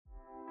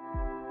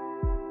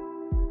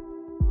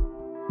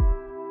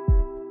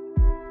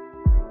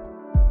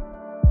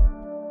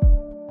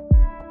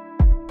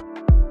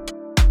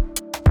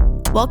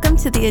Welcome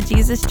to the A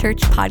Jesus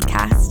Church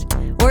podcast.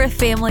 We're a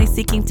family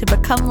seeking to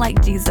become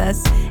like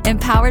Jesus,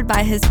 empowered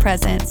by his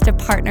presence to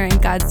partner in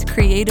God's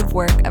creative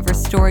work of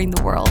restoring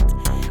the world.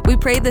 We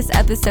pray this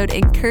episode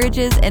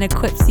encourages and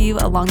equips you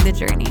along the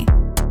journey.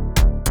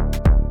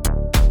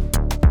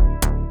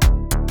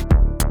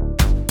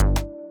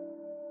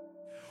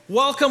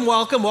 Welcome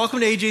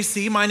to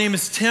AJC. My name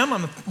is Tim.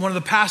 I'm one of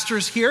the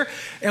pastors here,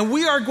 and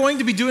we are going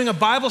to be doing a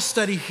Bible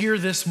study here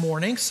this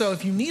morning. So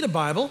if you need a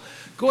Bible,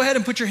 go ahead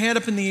and put your hand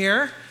up in the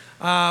air.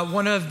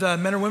 One of the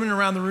men or women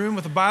around the room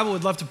with a Bible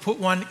would love to put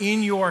one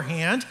in your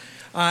hand.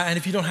 And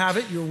if you don't have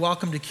it, you're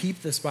welcome to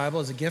keep this Bible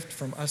as a gift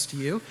from us to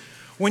you.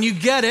 When you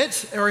get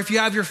it, or if you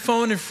have your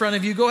phone in front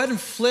of you, go ahead and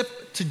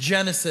flip to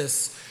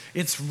Genesis.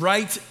 It's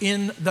right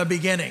in the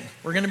beginning.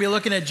 We're going to be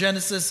looking at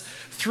Genesis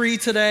 3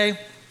 today.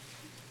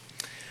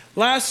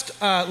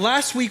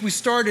 Last week, we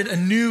started a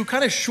new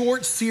kind of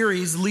short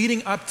series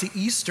leading up to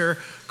Easter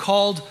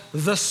called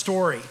The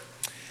Story.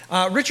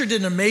 Richard did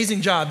an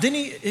amazing job, didn't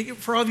he?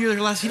 For all of you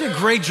he did a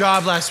great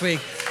job last week.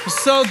 It was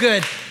so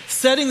good,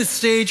 setting the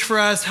stage for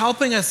us,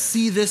 helping us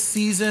see this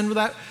season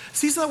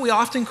that we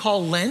often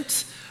call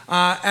Lent,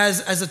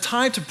 as a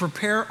time to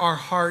prepare our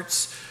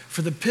hearts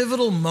for the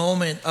pivotal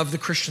moment of the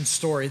Christian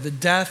story, the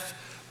death,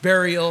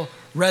 burial,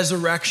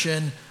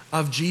 resurrection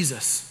of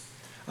Jesus.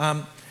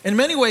 In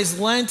many ways,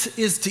 Lent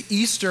is to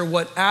Easter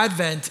what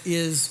Advent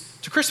is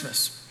to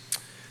Christmas.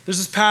 There's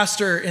this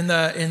pastor in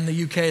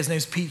the UK, his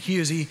name's Pete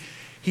Hughes.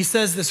 He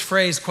says this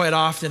phrase quite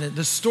often: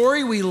 the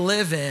story we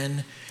live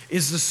in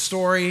is the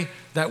story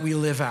that we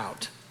live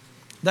out.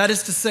 That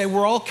is to say,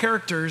 we're all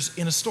characters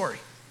in a story.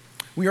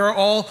 We are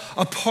all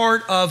a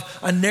part of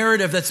a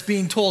narrative that's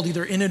being told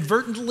either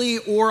inadvertently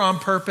or on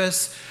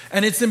purpose.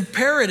 And it's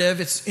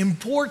imperative, it's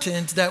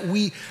important that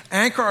we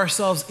anchor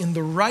ourselves in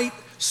the right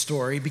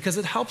story because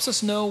it helps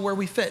us know where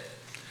we fit,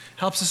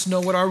 helps us know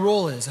what our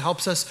role is,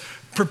 helps us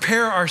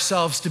prepare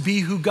ourselves to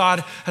be who God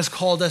has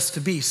called us to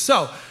be.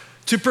 So,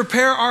 to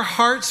prepare our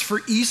hearts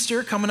for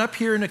Easter coming up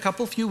here in a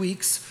few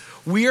weeks,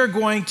 we are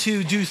going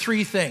to do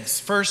three things.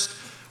 First,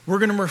 we're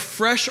going to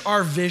refresh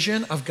our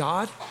vision of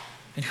God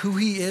and who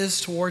he is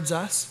towards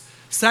us.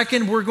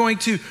 Second, we're going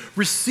to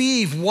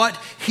receive what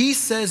he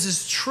says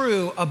is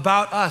true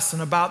about us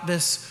and about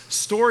this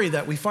story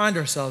that we find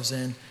ourselves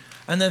in.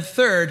 And then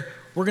third,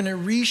 we're going to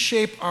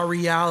reshape our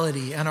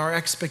reality and our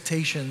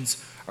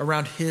expectations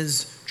around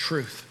his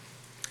truth.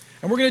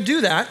 And we're going to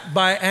do that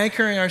by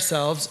anchoring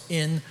ourselves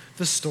in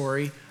the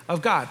story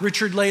of God.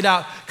 Richard laid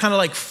out kind of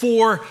like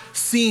four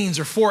scenes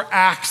or four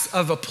acts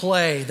of a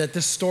play that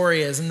this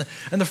story is. And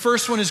the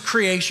first one is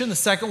creation. The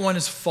second one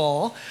is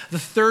fall. The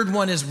third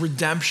one is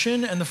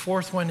redemption. And the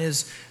fourth one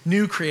is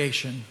new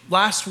creation.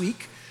 Last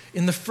week,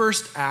 in the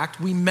first act,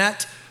 we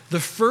met the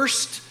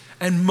first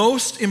and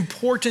most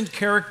important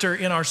character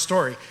in our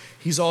story.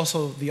 He's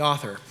also the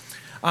author.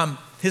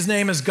 His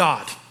name is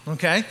God,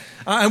 okay?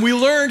 And we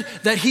learned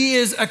that he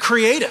is a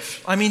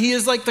creative. I mean, he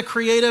is like the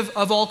creative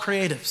of all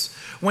creatives.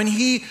 When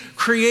he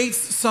creates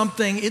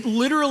something, it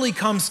literally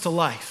comes to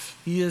life.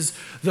 He is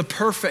the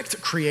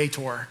perfect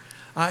creator.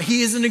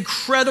 He is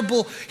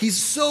he's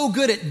so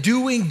good at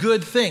doing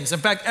good things. In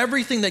fact,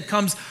 everything that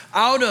comes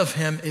out of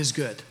him is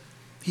good.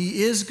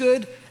 He is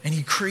good, and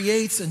he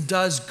creates and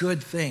does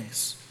good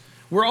things.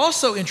 We're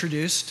also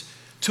introduced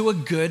to a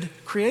good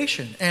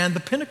creation, and the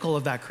pinnacle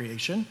of that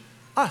creation,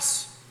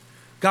 us.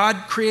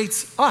 God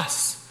creates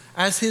us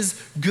as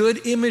his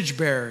good image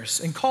bearers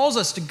and calls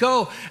us to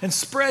go and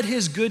spread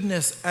his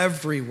goodness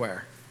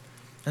everywhere.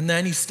 And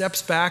then he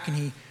steps back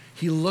and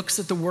he looks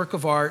at the work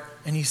of art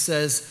and he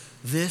says,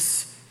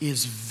 "This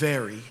is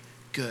very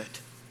good."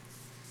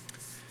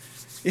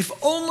 If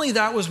only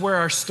that was where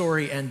our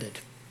story ended.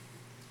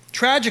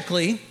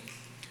 Tragically,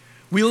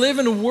 we live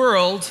in a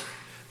world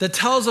that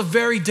tells a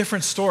very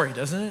different story,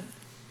 doesn't it?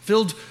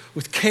 Filled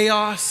with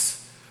chaos,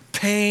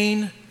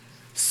 pain,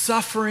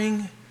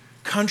 suffering,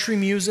 country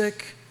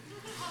music.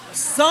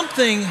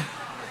 Something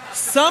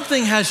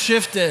has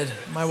shifted.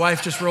 My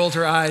wife just rolled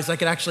her eyes. I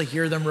could actually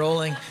hear them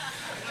rolling.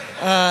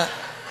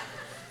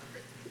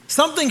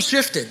 Something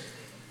shifted.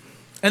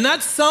 And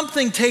that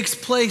something takes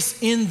place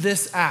in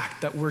this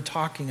act that we're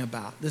talking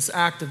about, this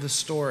act of the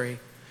story,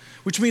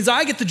 which means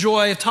I get the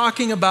joy of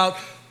talking about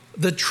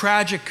the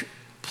tragic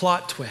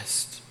plot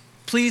twist.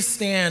 Please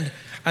stand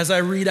as I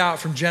read out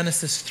from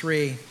Genesis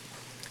 3,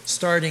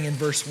 starting in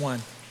verse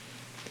 1.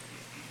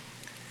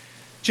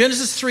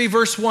 Genesis 3,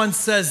 verse 1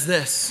 says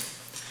this: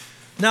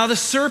 "Now the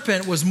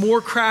serpent was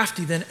more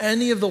crafty than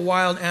any of the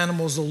wild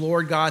animals the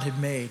Lord God had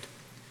made.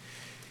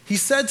 He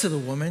said to the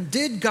woman,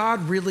 'Did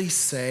God really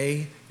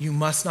say you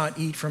must not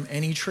eat from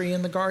any tree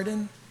in the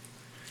garden?'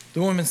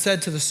 The woman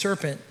said to the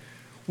serpent,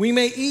 'We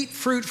may eat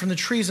fruit from the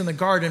trees in the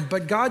garden,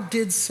 but God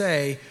did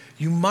say,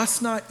 you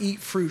must not eat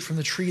fruit from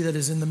the tree that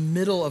is in the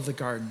middle of the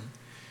garden.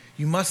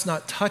 You must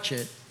not touch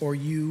it, or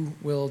you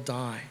will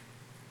die.'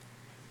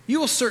 'You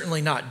will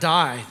certainly not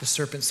die,' the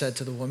serpent said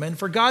to the woman,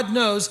 'for God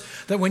knows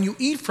that when you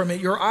eat from it,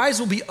 your eyes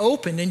will be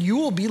opened and you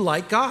will be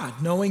like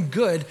God, knowing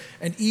good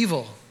and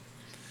evil.'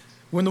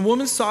 When the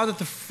woman saw that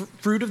the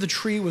fruit of the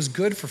tree was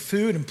good for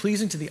food and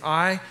pleasing to the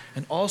eye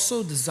and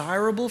also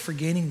desirable for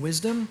gaining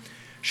wisdom,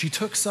 she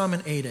took some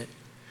and ate it.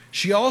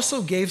 She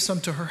also gave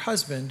some to her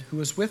husband who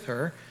was with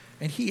her,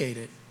 and he ate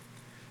it.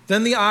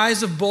 Then the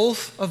eyes of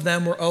both of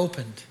them were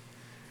opened,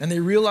 and they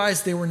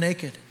realized they were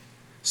naked.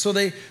 So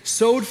they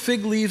sewed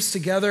fig leaves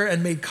together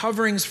and made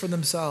coverings for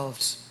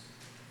themselves.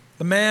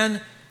 The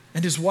man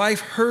and his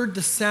wife heard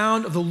the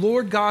sound of the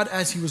Lord God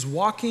as he was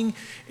walking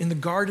in the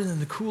garden in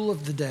the cool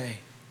of the day.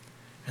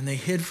 And they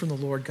hid from the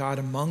Lord God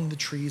among the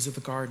trees of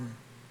the garden.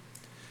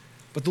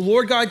 But the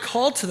Lord God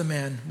called to the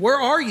man, "Where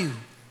are you?"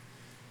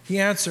 He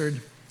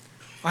answered,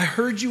 "I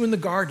heard you in the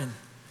garden,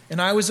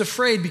 and I was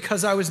afraid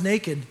because I was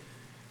naked,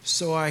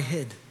 so I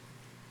hid."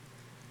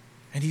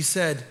 And he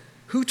said,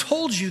 "Who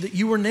told you that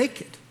you were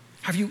naked?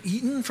 Have you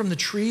eaten from the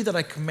tree that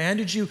I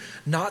commanded you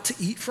not to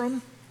eat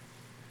from?"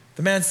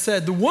 The man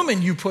said, "The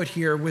woman you put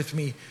here with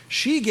me,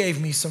 she gave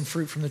me some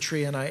fruit from the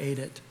tree, and I ate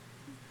it."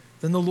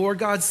 Then the Lord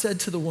God said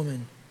to the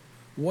woman,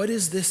 "What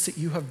is this that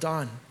you have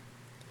done?"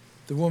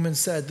 The woman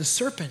said, "The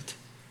serpent,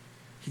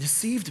 he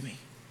deceived me,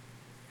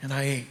 and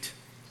I ate."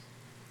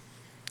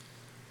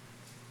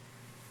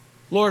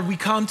 Lord, we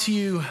come to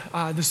you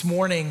this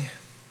morning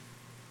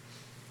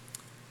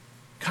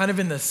kind of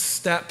in the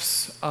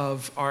steps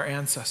of our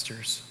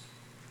ancestors.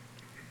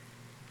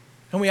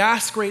 And we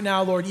ask right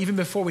now, Lord, even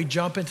before we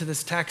jump into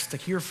this text to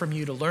hear from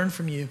you, to learn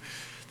from you,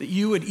 that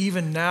you would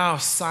even now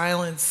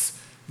silence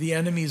the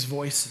enemy's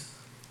voices.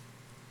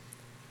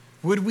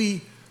 Would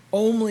we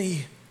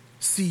only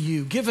see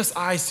you? Give us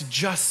eyes to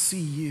just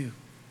see you.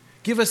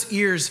 Give us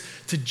ears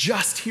to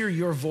just hear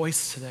your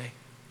voice today.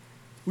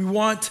 We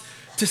want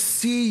to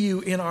see you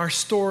in our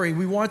story.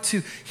 We want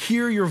to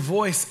hear your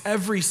voice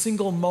every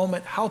single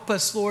moment. Help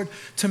us, Lord,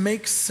 to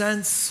make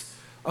sense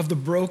of the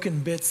broken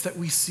bits that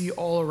we see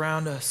all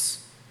around us.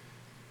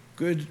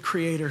 Good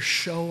Creator,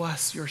 show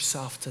us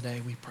yourself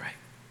today, we pray.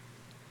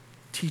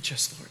 Teach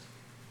us, Lord.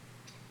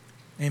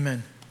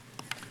 Amen.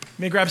 You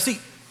may grab a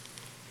seat.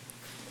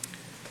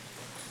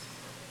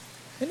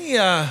 Any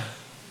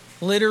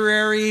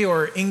literary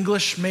or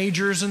English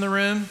majors in the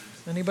room?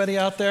 Anybody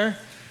out there?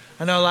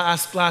 I know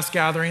last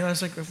gathering, I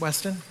was like,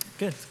 Weston,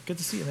 good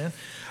to see you, man.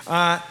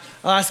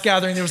 Last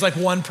gathering, there was like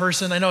one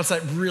person. I know it's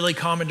that really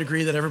common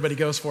degree that everybody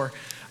goes for.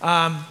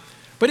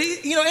 But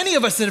any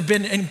of us that have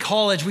been in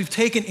college, we've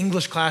taken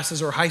English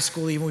classes, or high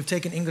school even, we've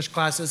taken English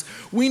classes.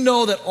 We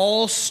know that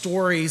all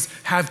stories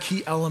have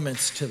key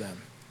elements to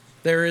them.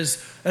 There is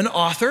an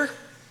author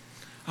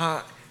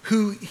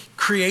who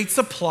creates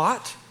a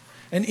plot.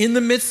 And in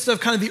the midst of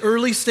kind of the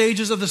early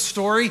stages of the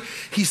story,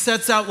 he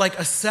sets out like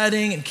a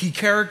setting and key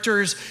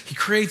characters. He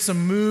creates a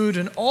mood,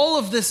 and all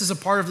of this is a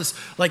part of this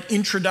like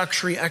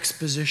introductory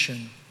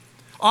exposition.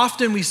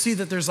 Often we see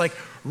that there's like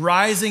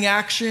rising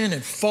action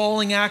and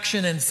falling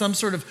action and some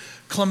sort of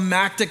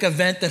climactic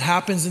event that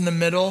happens in the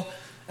middle,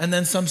 and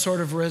then some sort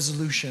of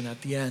resolution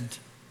at the end.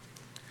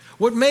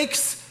 What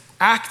makes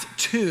Act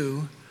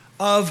 2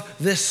 of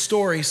this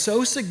story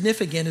so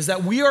significant is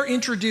that we are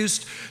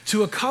introduced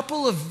to a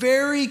couple of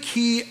very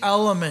key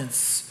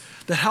elements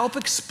that help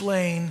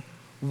explain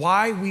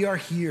why we are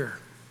here.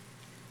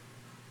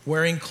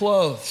 Wearing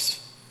clothes.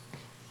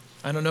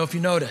 I don't know if you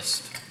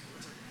noticed.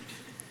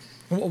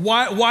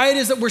 Why it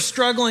is that we're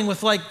struggling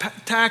with like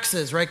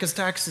taxes, right? Because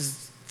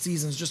taxes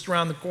season's just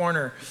around the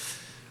corner.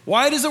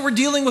 Why it is that we're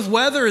dealing with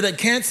weather that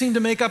can't seem to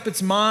make up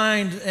its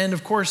mind, and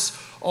of course,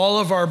 all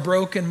of our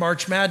broken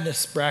March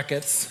Madness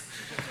brackets.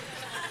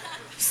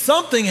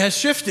 Something has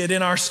shifted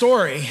in our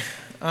story,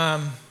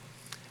 and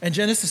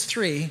Genesis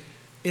 3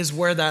 is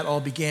where that all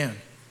began.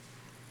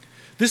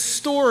 This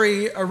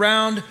story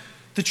around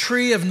the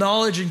tree of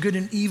knowledge and good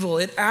and evil,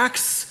 it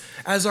acts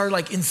as our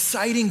like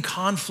inciting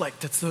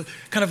conflict. It's the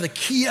kind of the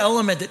key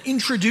element that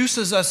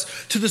introduces us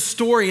to the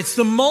story. It's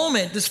the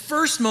moment, this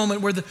first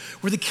moment where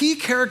the key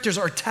characters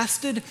are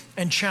tested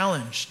and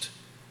challenged.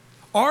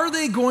 Are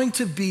they going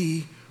to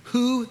be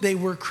who they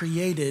were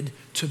created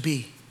to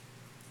be?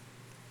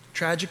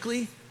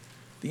 Tragically,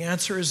 the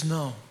answer is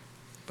no,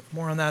 but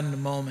more on that in a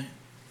moment.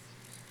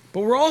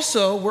 But we're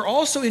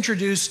also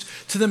introduced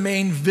to the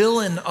main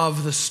villain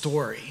of the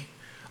story,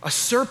 a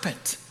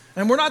serpent.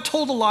 And we're not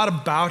told a lot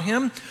about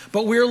him,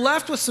 but we're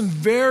left with some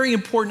very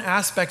important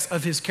aspects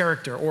of his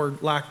character, or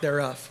lack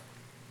thereof.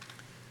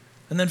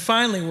 And then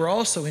finally, we're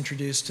also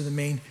introduced to the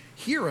main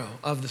hero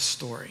of the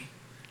story,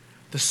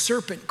 the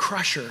serpent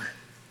crusher.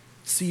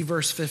 See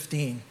verse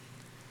 15.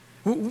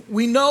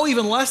 We know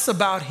even less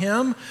about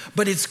him,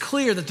 but it's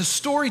clear that the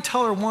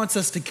storyteller wants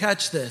us to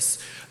catch this.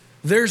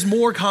 There's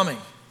more coming.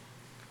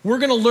 We're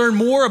going to learn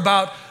more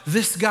about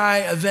this guy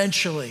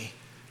eventually.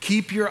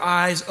 Keep your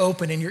eyes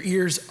open and your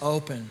ears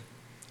open.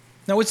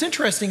 Now, what's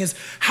interesting is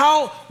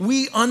how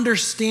we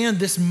understand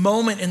this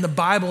moment in the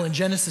Bible in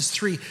Genesis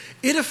 3.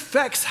 It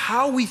affects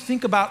how we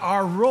think about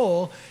our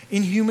role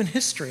in human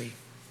history.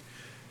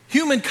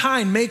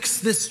 Humankind makes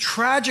this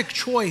tragic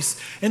choice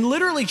and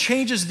literally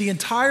changes the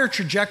entire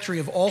trajectory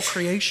of all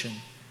creation.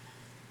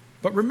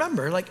 But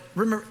remember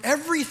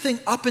everything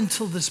up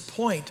until this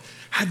point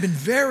had been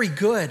very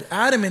good.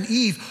 Adam and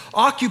Eve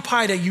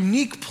occupied a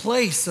unique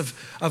place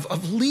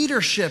of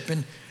leadership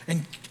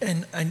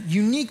and a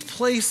unique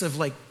place of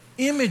like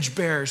image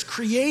bearers,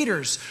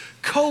 creators,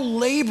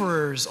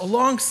 co-laborers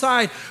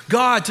alongside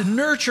God to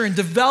nurture and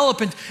develop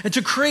and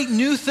to create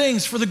new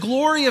things for the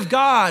glory of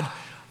God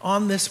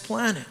on this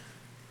planet.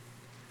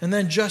 And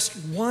then just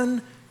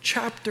one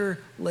chapter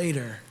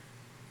later,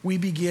 we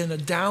begin a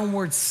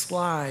downward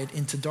slide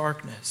into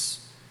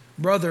darkness.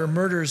 Brother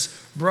murders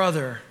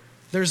brother.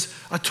 There's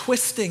a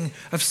twisting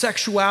of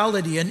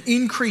sexuality, an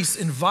increase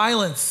in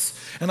violence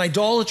and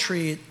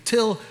idolatry,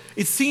 till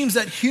it seems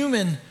that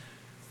human,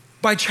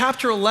 by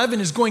chapter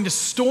 11, is going to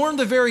storm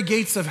the very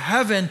gates of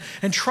heaven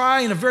and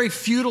try in a very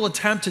futile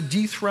attempt to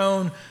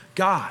dethrone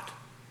God.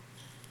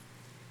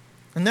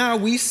 And now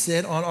we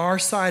sit on our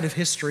side of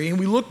history and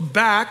we look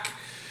back,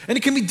 and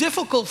it can be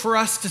difficult for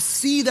us to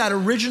see that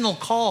original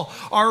call,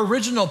 our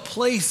original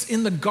place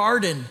in the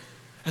garden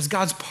as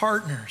God's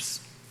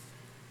partners.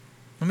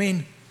 I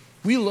mean,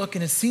 we look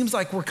and it seems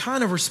like we're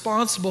kind of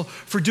responsible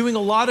for doing a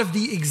lot of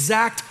the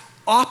exact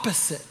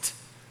opposite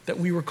that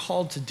we were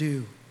called to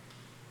do.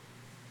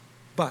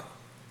 But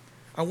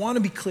I want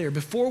to be clear,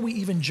 before we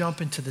even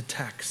jump into the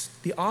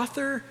text, the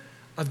author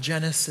of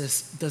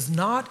Genesis does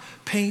not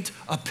paint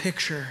a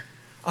picture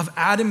of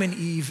Adam and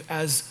Eve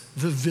as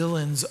the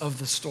villains of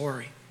the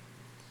story.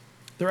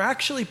 They're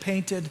actually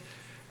painted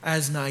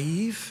as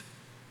naive,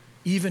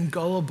 even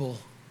gullible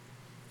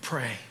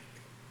prey.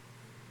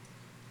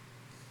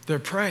 They're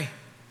prey.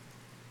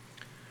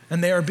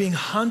 And they are being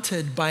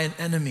hunted by an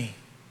enemy.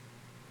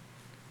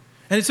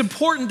 And it's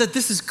important that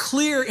this is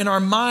clear in our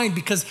mind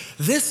because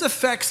this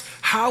affects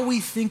how we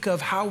think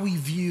of, how we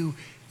view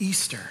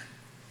Easter,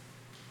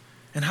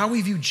 and how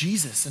we view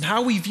Jesus, and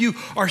how we view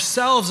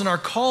ourselves and our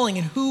calling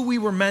and who we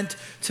were meant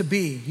to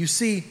be. You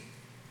see,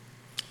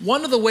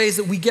 one of the ways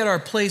that we get our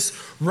place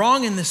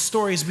wrong in this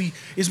story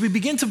is we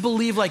begin to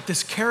believe like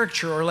this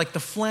caricature or like the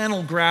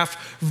flannel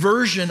graph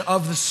version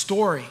of the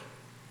story.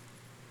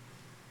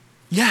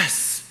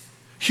 Yes,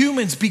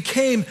 humans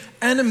became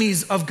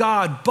enemies of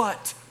God,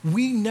 but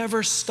we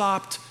never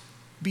stopped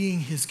being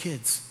his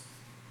kids.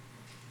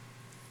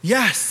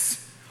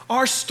 Yes,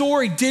 our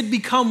story did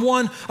become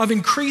one of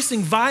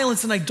increasing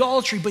violence and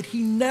idolatry, but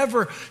he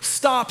never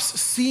stops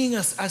seeing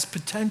us as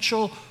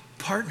potential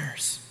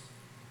partners.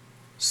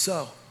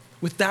 So,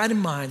 with that in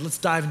mind, let's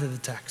dive into the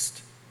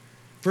text.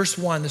 Verse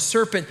 1, the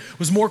serpent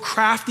was more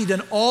crafty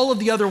than all of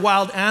the other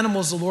wild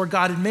animals the Lord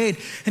God had made.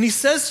 And he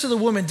says to the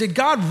woman, "Did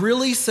God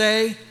really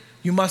say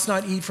you must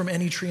not eat from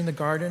any tree in the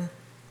garden?"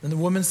 And the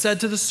woman said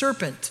to the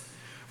serpent,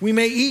 "We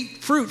may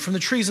eat fruit from the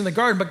trees in the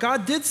garden, but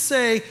God did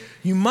say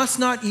you must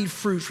not eat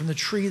fruit from the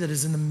tree that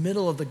is in the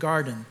middle of the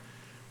garden.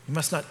 You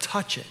must not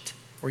touch it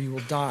or you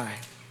will die."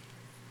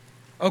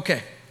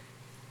 Okay,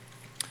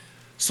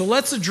 so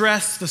let's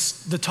address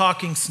the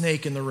talking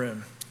snake in the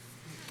room.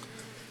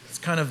 It's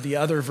kind of the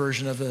other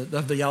version of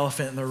the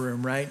elephant in the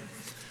room, right?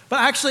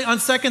 But actually,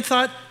 on second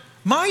thought,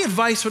 my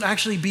advice would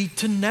actually be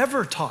to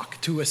never talk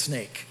to a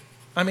snake.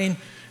 I mean,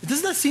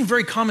 doesn't that seem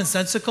very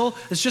commonsensical?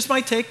 It's just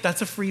my take.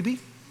 That's a freebie.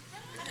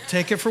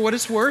 Take it for what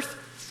it's worth.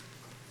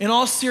 In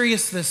all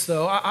seriousness,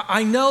 though,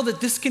 I know that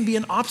this can be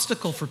an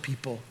obstacle for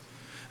people.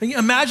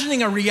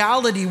 Imagining a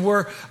reality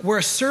where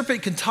a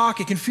serpent can talk,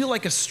 it can feel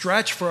like a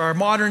stretch for our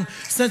modern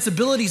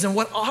sensibilities. And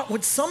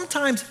what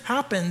sometimes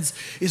happens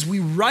is we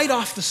write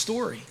off the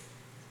story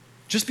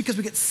just because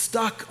we get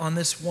stuck on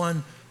this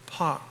one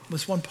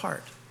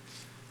part.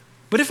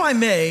 But if I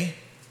may,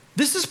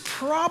 this is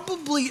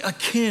probably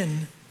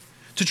akin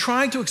to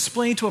trying to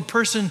explain to a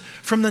person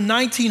from the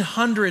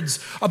 1900s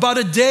about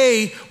a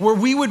day where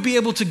we would be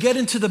able to get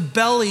into the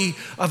belly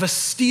of a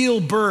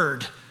steel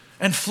bird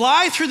and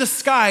fly through the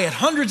sky at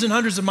hundreds and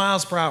hundreds of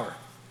miles per hour.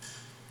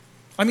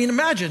 I mean,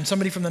 imagine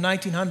somebody from the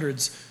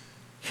 1900s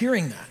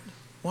hearing that.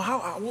 Well,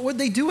 what would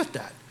they do with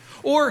that?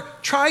 Or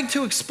trying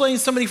to explain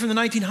to somebody from the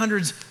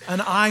 1900s an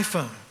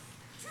iPhone,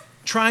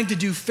 trying to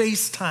do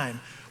FaceTime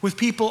with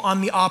people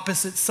on the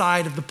opposite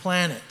side of the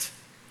planet.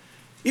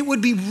 It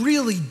would be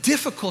really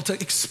difficult to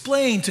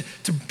explain,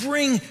 to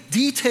bring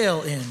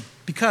detail in,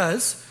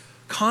 because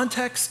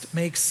context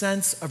makes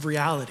sense of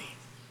reality.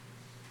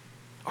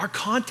 Our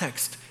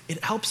context,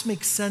 it helps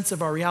make sense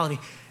of our reality.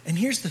 And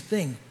here's the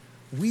thing,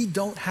 we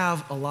don't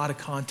have a lot of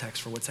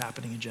context for what's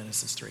happening in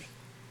Genesis 3.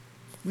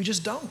 We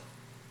just don't.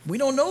 We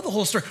don't know the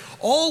whole story.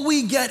 All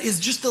we get is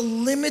just a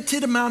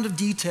limited amount of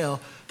detail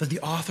that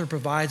the author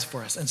provides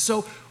for us. And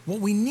so what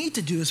we need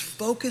to do is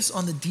focus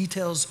on the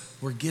details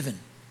we're given.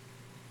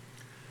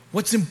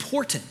 What's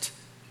important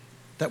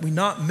that we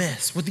not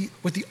miss, what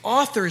the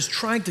author is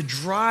trying to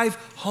drive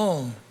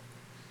home,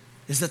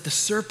 is that the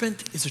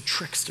serpent is a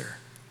trickster.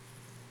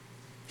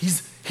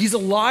 He's a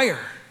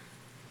liar.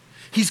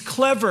 He's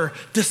clever,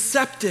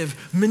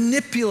 deceptive,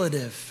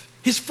 manipulative.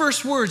 His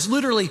first words,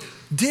 literally,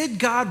 did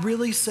God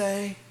really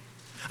say?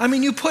 I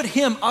mean, you put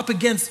him up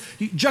against,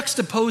 you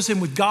juxtapose him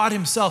with God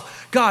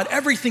himself. God,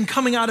 everything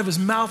coming out of his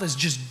mouth is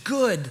just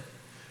good.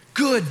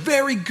 Good,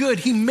 very good.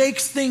 He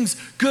makes things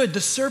good.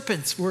 The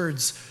serpent's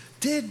words,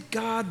 did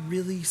God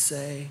really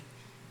say?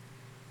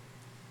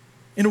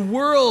 In a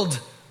world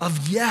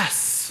of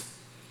yes,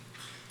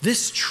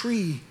 this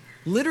tree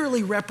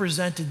literally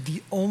represented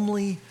the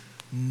only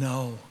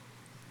no.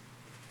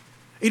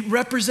 It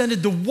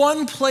represented the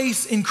one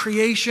place in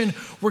creation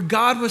where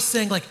God was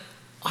saying, like,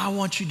 I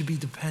want you to be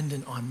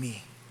dependent on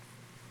me.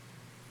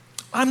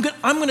 I'm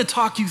going to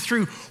talk you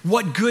through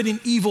what good and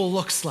evil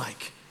looks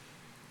like.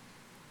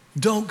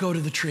 Don't go to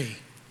the tree.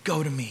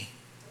 Go to me.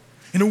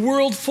 In a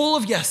world full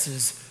of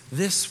yeses,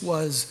 this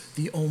was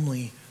the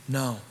only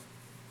no.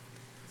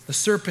 The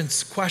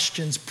serpent's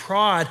questions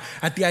prod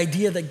at the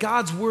idea that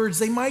God's words,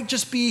 they might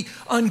just be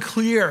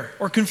unclear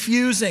or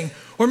confusing,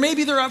 or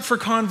maybe they're up for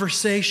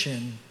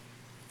conversation.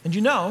 And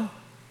you know,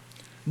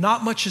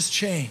 not much has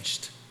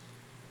changed.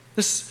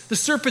 The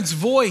serpent's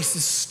voice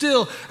is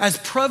still as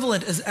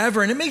prevalent as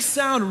ever, and it may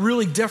sound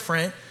really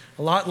different,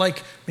 a lot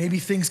like maybe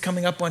things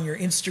coming up on your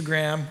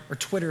Instagram or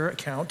Twitter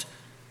account,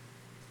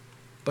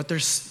 but they're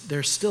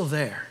still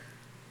there.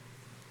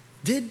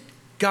 Did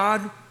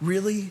God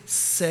really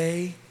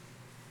say,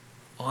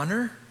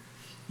 honor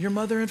your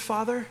mother and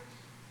father?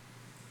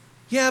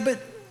 Yeah, but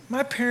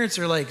my parents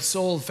are like so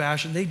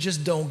old-fashioned, they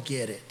just don't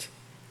get it.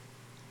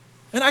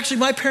 And actually,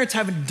 my parents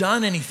haven't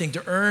done anything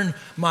to earn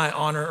my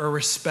honor or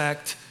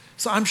respect,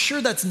 so I'm sure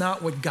that's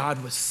not what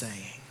God was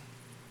saying.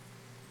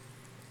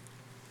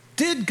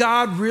 Did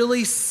God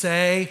really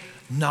say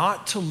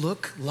not to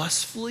look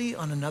lustfully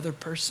on another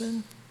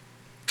person?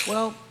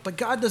 Well, but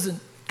God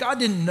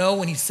didn't know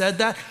when he said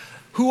that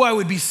who I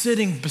would be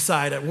sitting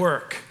beside at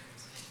work.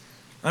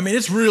 I mean,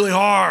 it's really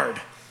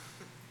hard.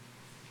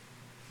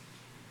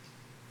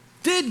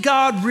 Did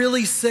God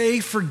really say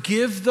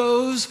forgive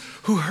those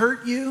who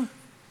hurt you?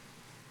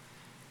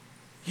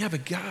 Yeah,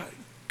 but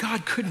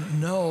God couldn't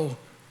know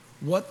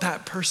what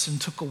that person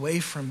took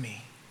away from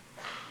me.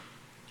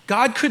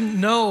 God couldn't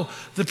know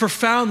the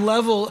profound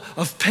level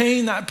of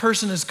pain that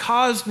person has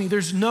caused me.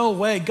 There's no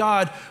way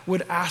God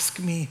would ask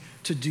me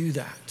to do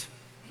that.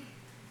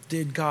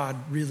 Did God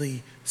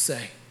really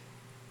say?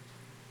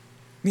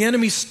 The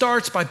enemy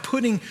starts by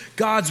putting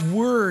God's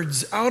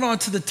words out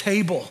onto the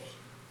table,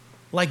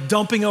 like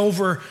dumping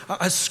over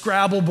a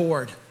Scrabble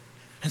board,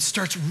 and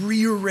starts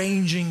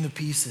rearranging the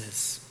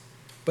pieces.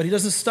 But he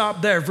doesn't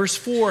stop there. Verse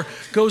 4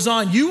 goes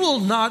on, "You will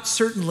not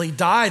certainly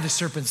die," the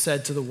serpent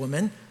said to the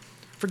woman.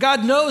 "For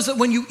God knows that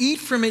when you eat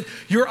from it,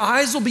 your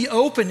eyes will be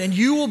open and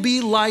you will be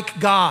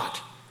like God,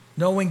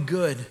 knowing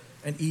good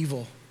and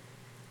evil."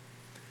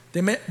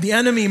 The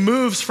enemy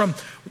moves from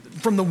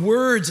the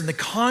words and the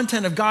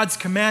content of God's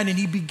command, and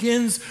he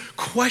begins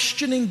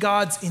questioning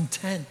God's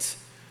intent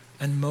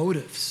and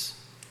motives.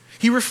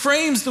 He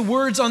reframes the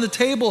words on the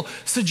table,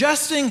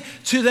 suggesting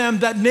to them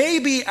that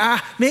maybe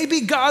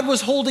God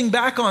was holding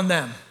back on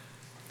them,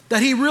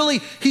 that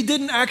he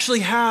didn't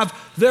actually have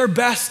their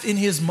best in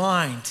his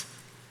mind,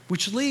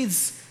 which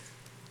leads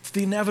to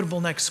the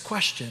inevitable next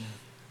question: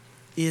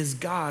 is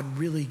God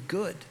really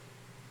good?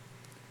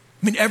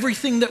 I mean,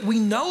 everything that we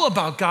know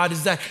about God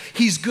is that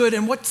he's good,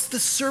 and what's the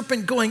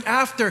serpent going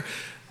after?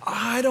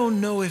 I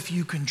don't know if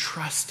you can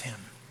trust him.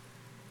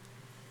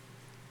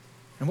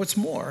 And what's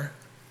more,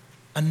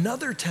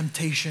 another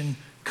temptation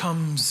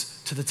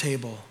comes to the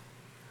table,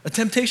 a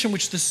temptation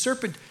which the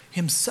serpent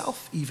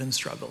himself even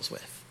struggles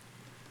with,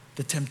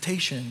 the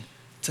temptation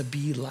to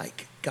be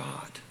like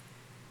God,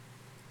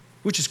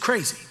 which is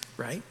crazy,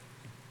 right?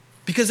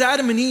 Because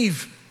Adam and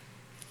Eve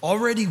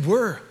already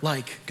were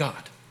like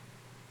God.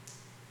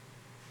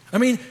 I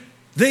mean,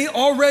 they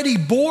already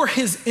bore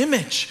his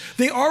image.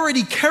 They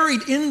already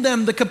carried in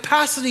them the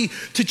capacity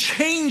to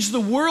change the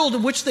world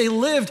in which they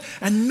lived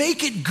and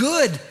make it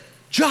good,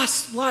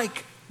 just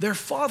like their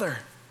father.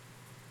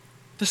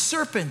 The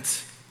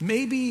serpent,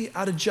 maybe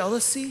out of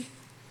jealousy,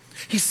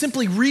 he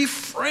simply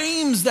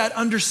reframes that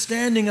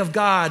understanding of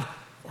God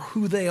or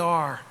who they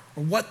are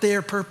or what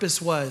their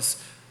purpose was,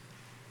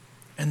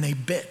 and they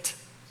bit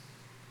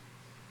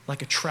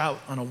like a trout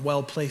on a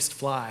well-placed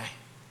fly.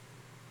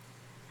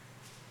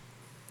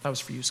 That was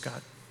for you,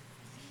 Scott.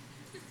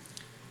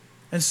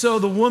 And so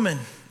the woman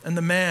and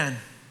the man,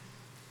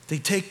 they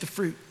take the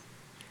fruit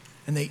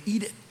and they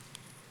eat it.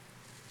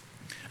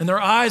 And their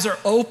eyes are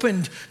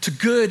opened to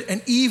good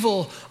and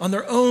evil on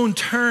their own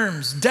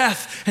terms.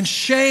 Death and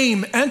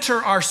shame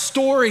enter our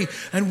story,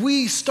 and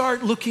we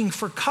start looking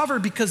for cover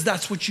because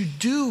that's what you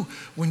do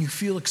when you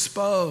feel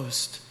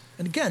exposed.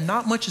 And again,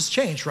 not much has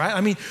changed, right? I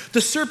mean,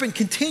 the serpent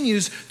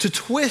continues to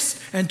twist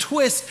and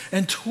twist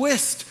and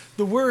twist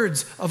the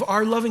words of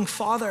our loving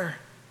Father,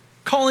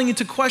 calling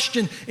into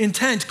question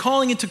intent,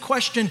 calling into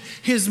question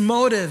his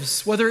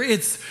motives, whether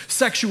it's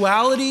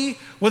sexuality,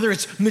 whether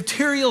it's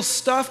material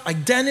stuff,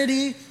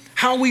 identity,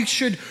 how we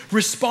should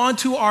respond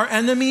to our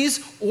enemies,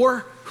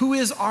 or who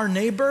is our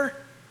neighbor.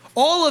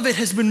 All of it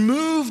has been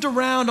moved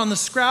around on the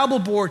Scrabble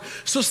board.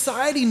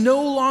 Society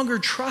no longer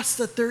trusts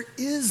that there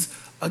is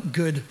a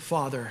good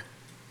Father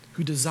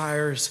who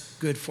desires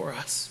good for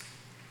us.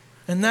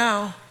 And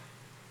now,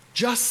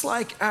 Just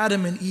like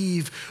Adam and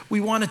Eve, we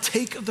want to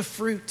take of the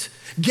fruit,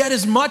 get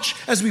as much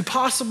as we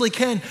possibly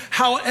can,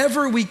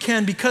 however we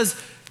can, because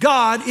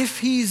God, if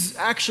he's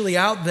actually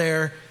out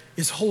there,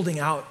 is holding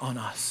out on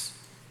us.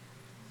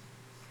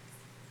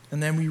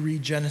 And then we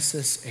read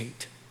Genesis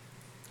 3:8.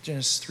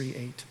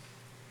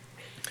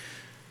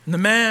 And the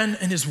man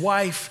and his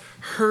wife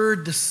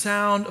heard the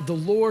sound of the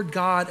Lord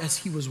God as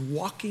he was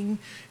walking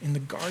in the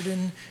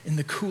garden in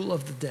the cool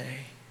of the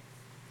day.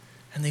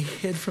 And they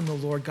hid from the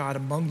Lord God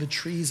among the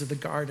trees of the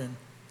garden.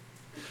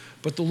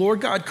 But the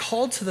Lord God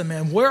called to the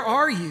man, "Where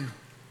are you?"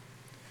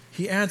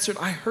 He answered,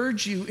 "I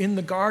heard you in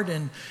the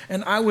garden,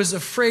 and I was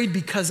afraid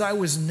because I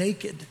was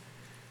naked,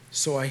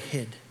 so I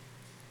hid."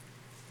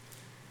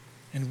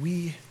 And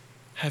we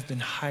have been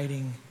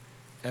hiding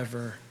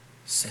ever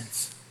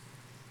since.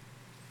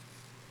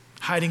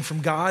 Hiding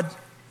from God,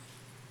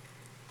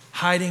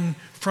 hiding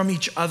from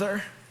each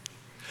other.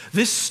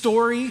 This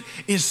story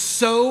is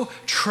so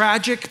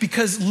tragic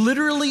because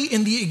literally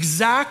in the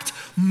exact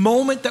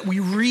moment that we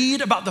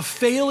read about the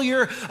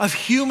failure of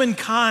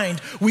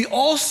humankind, we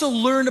also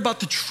learn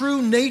about the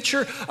true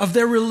nature of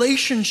their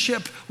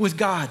relationship with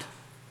God.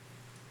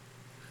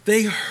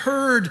 They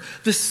heard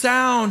the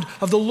sound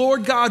of the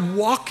Lord God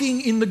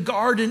walking in the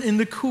garden in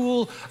the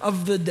cool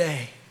of the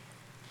day.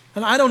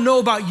 And I don't know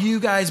about you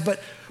guys,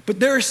 but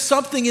there is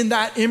something in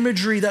that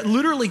imagery that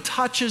literally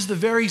touches the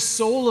very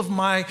soul of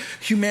my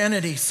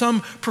humanity.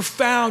 Some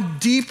profound,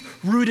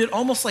 deep-rooted,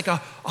 almost like a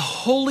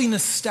holy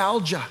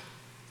nostalgia.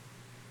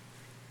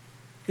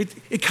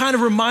 It kind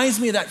of reminds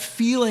me of that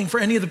feeling for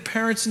any of the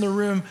parents in the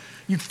room.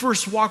 You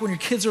first walk, when your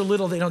kids are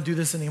little, they don't do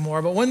this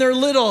anymore, but when they're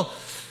little,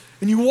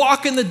 and you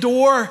walk in the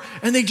door,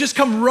 and they just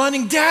come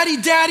running, "Daddy,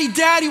 Daddy,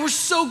 Daddy, we're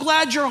so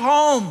glad you're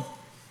home."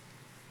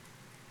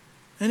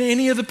 And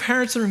any of the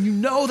parents in the room, you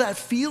know that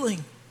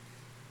feeling.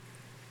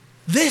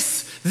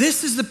 This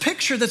is the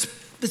picture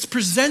that's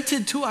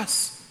presented to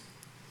us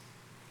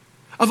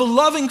of a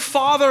loving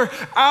father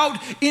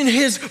out in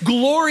his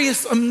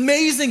glorious,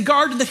 amazing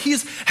garden that he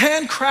has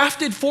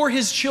handcrafted for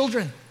his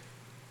children,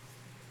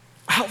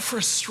 out for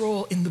a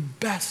stroll in the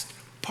best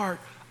part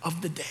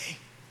of the day,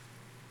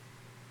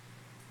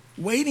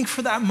 waiting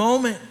for that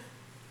moment.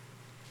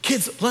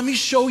 "Kids, let me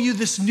show you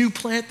this new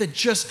plant that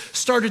just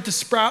started to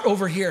sprout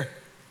over here.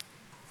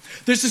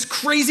 There's this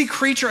crazy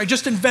creature I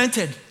just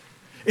invented.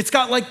 It's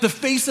got like the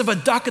face of a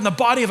duck and the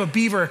body of a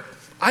beaver.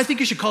 I think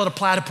you should call it a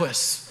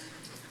platypus."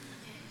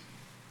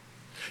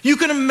 You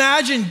can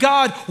imagine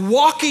God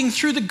walking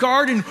through the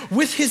garden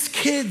with his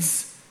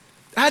kids,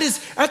 at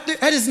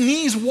his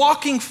knees,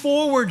 walking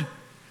forward,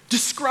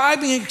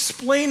 describing and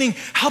explaining,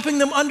 helping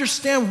them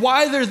understand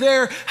why they're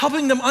there,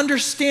 helping them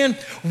understand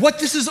what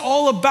this is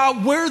all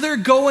about, where they're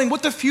going,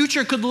 what the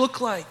future could look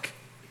like.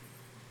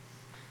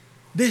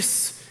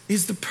 This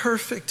is the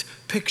perfect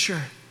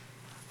picture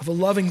of a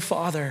loving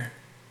father.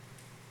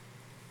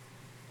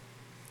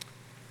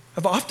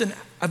 I've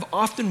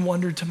often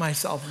wondered to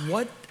myself,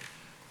 what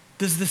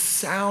does the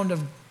sound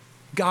of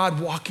God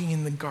walking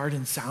in the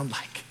garden sound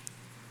like?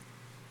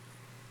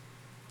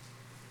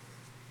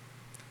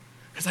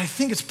 Because I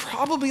think it's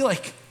probably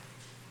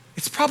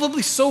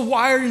so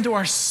wired into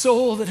our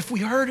soul that if we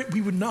heard it,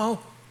 we would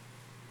know.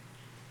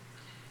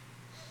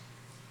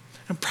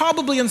 And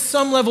probably on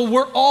some level,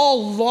 we're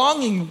all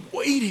longing,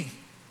 waiting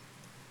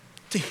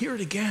to hear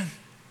it again.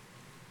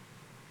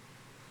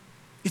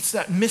 It's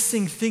that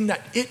missing thing,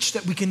 that itch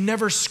that we can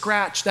never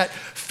scratch, that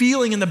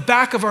feeling in the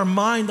back of our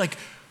mind like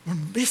we're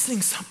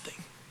missing something.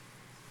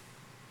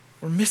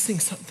 We're missing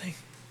something.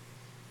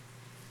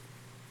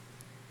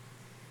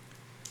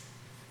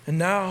 And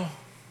now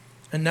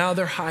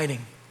they're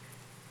hiding,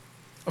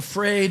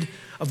 afraid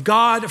of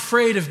God,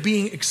 afraid of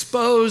being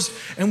exposed,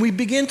 and we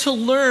begin to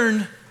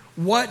learn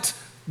what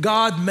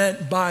God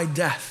meant by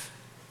death.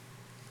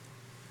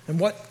 And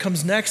what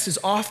comes next is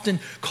often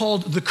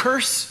called the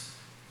curse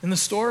in the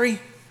story.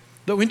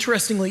 Though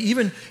interestingly,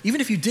 even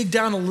if you dig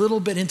down a little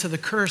bit into the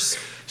curse,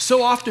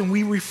 so often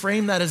we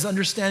reframe that as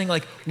understanding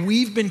like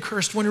we've been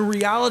cursed, when in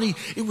reality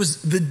it was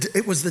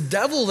the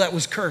devil that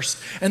was cursed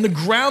and the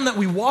ground that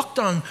we walked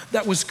on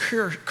that was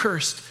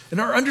cursed.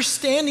 And our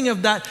understanding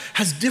of that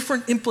has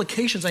different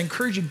implications. I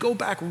encourage you, go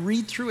back,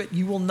 read through it.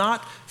 You will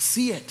not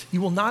see it.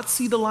 You will not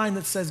see the line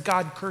that says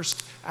God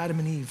cursed Adam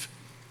and Eve.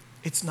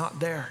 It's not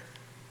there.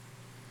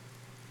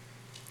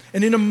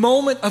 And in a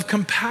moment of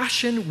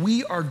compassion,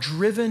 we are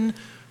driven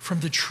from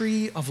the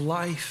tree of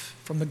life,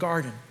 from the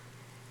garden,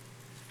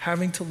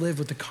 having to live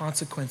with the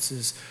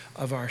consequences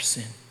of our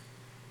sin.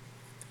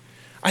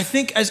 I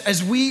think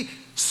as we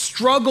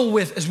struggle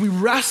with, as we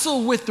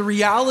wrestle with the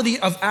reality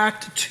of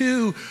Act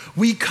 2,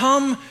 we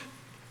come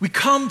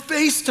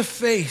face to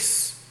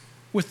face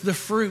with the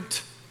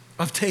fruit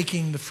of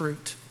taking the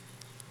fruit.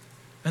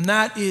 And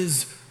that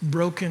is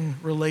broken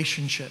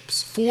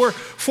relationships. Four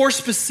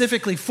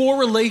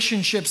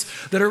relationships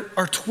that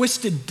are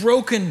twisted,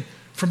 broken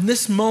from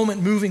this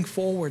moment moving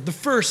forward. The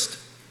first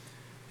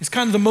is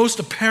kind of the most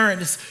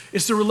apparent.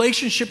 It's the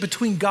relationship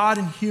between God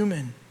and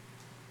human,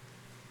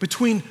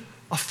 between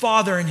a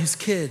father and his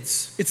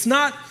kids. It's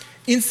not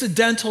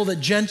incidental that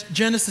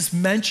Genesis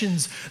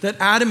mentions that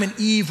Adam and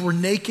Eve were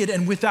naked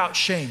and without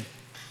shame.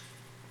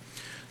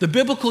 The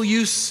biblical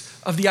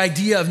use of the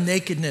idea of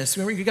nakedness,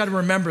 you got to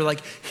remember,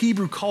 like,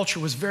 Hebrew culture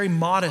was very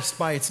modest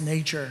by its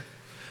nature.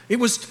 It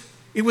was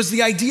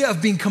the idea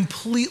of being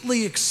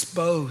completely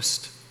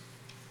exposed.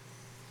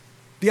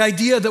 The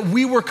idea that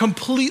we were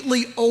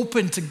completely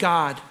open to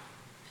God.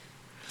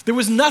 There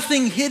was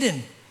nothing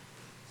hidden.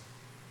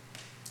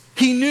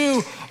 He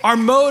knew our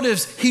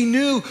motives. He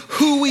knew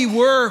who we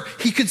were.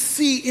 He could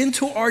see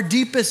into our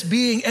deepest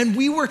being, and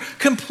we were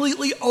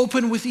completely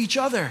open with each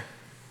other.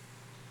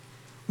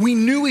 We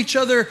knew each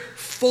other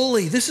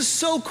fully. This is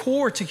so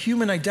core to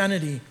human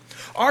identity.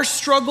 Our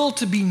struggle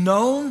to be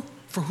known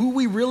for who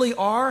we really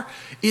are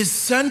is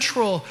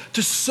central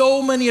to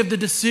so many of the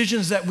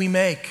decisions that we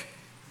make,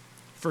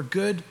 for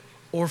good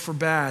or for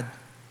bad.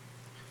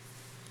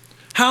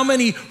 How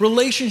many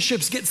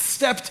relationships get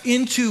stepped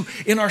into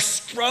in our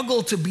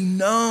struggle to be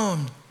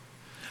known?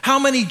 How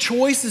many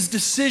choices,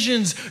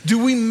 decisions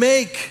do we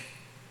make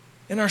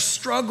in our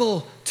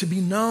struggle to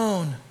be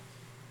known?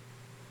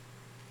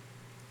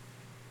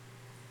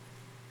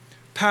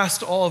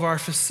 Past all of our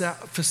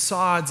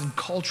facades and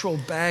cultural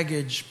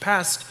baggage,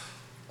 past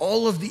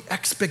all of the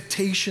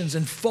expectations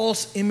and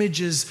false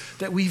images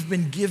that we've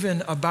been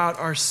given about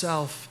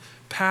ourselves,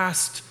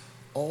 past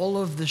all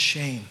of the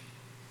shame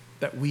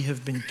that we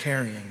have been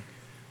carrying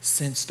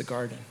since the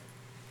garden.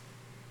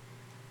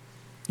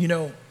 You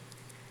know,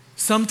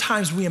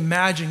 sometimes we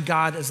imagine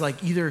God as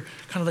like either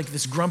kind of like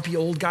this grumpy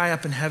old guy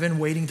up in heaven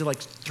waiting to like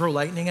throw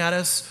lightning at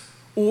us,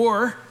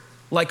 or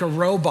like a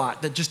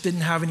robot that just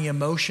didn't have any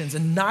emotions,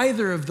 and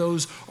neither of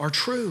those are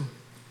true.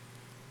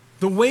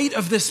 The weight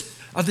of this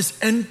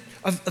end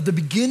of the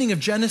beginning of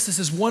Genesis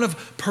is one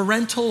of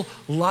parental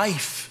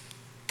life.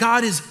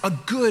 God is a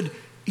good,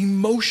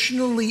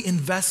 emotionally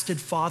invested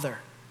father.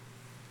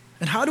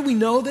 And how do we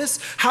know this?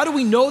 How do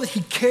we know that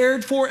he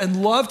cared for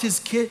and loved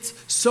his kids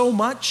so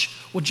much?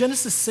 Well,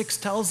 Genesis 6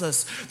 tells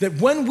us that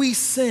when we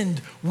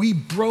sinned, we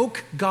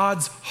broke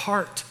God's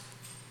heart.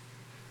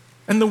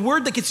 And the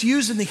word that gets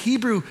used in the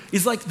Hebrew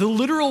is like the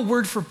literal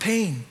word for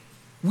pain.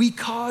 We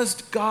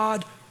caused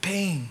God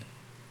pain.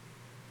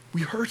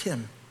 We hurt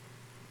him.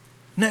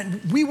 Now,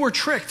 we were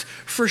tricked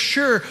for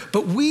sure,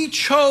 but we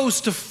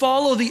chose to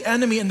follow the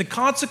enemy, and the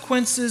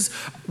consequences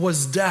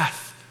was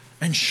death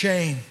and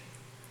shame.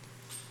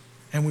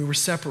 And we were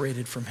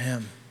separated from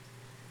him.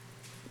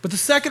 But the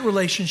second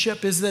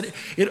relationship is that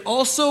it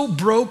also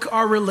broke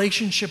our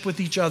relationship with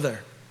each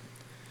other.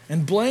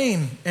 And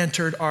blame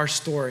entered our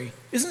story.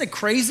 Isn't it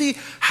crazy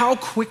how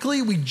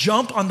quickly we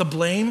jump on the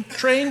blame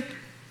train?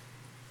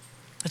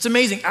 It's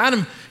amazing.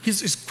 Adam,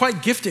 he's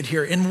quite gifted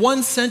here. In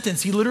one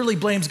sentence, he literally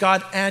blames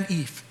God and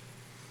Eve.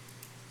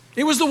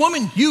 It was the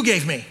woman you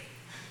gave me.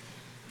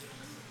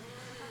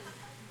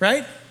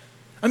 Right?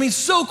 I mean,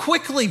 so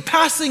quickly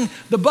passing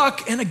the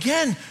buck. And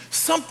again,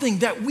 something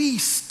that we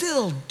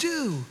still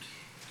do.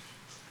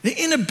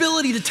 The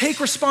inability to take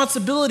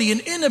responsibility,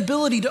 an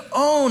inability to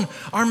own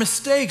our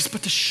mistakes,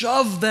 but to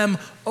shove them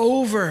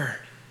over.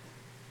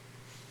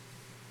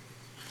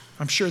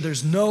 I'm sure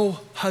there's no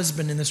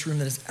husband in this room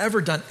that has ever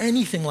done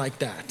anything like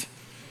that.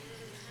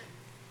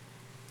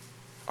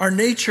 Our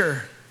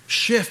nature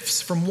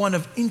shifts from one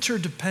of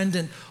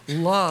interdependent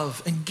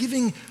love and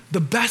giving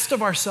the best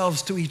of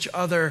ourselves to each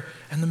other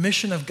and the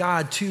mission of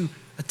God to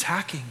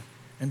attacking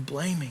and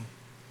blaming.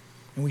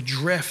 And we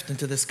drift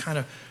into this kind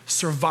of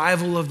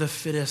survival of the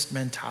fittest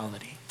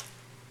mentality.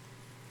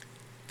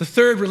 The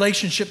third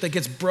relationship that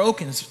gets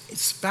broken,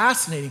 it's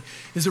fascinating,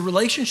 is a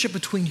relationship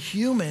between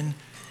human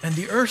and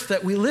the earth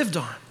that we lived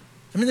on.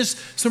 I mean, there's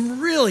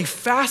some really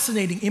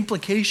fascinating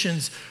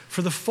implications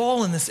for the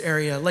fall in this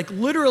area. Like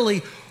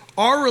literally,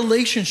 our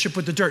relationship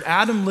with the dirt.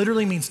 Adam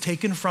literally means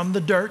taken from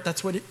the dirt.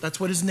 That's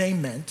what his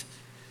name meant.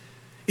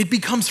 It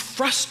becomes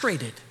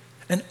frustrated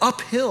and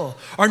uphill.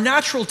 Our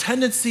natural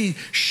tendency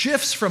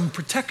shifts from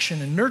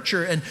protection and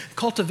nurture and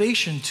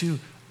cultivation to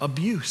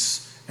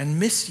abuse and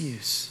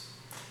misuse.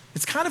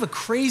 It's kind of a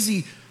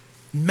crazy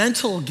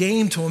mental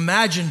game to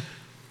imagine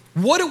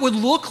what it would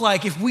look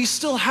like if we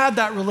still had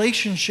that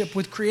relationship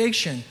with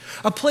creation,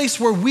 a place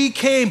where we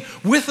came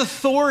with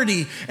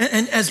authority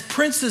and as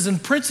princes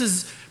and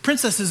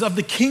princesses of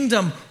the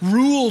kingdom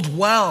ruled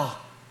well,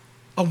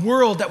 a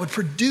world that would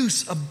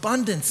produce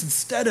abundance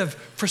instead of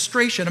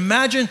frustration.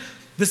 Imagine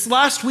this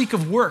last week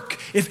of work,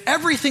 if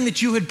everything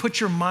that you had put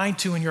your mind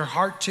to and your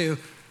heart to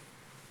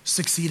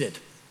succeeded.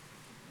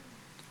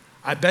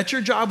 I bet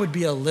your job would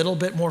be a little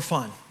bit more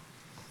fun,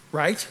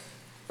 right?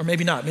 Or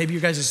maybe not. Maybe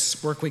your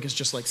guys' work week is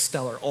just like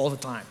stellar all the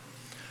time.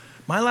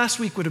 My last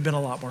week would have been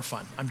a lot more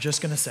fun, I'm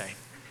just gonna say.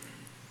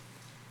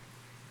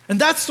 And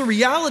that's the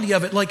reality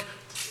of it. Like,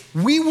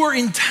 we were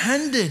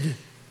intended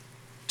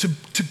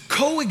to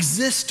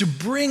coexist, to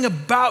bring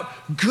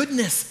about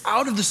goodness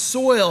out of the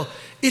soil.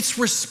 Its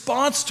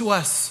response to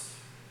us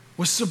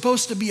was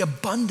supposed to be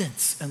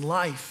abundance and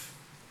life.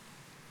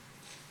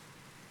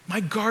 My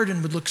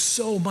garden would look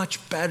so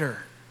much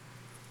better,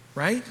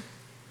 right?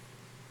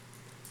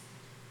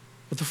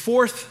 But the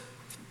fourth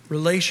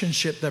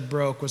relationship that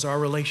broke was our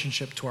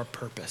relationship to our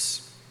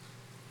purpose,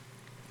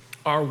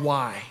 our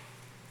why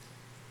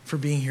for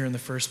being here in the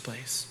first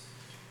place.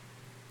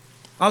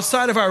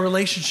 Outside of our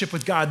relationship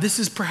with God, this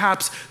is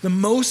perhaps the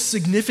most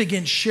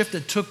significant shift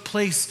that took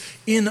place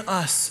in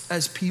us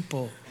as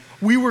people.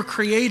 We were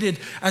created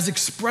as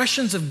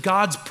expressions of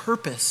God's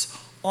purpose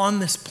on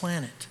this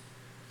planet,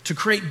 to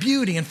create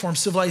beauty and form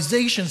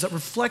civilizations that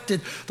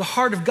reflected the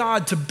heart of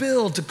God, to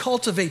build, to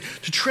cultivate,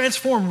 to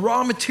transform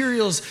raw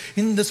materials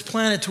in this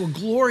planet to a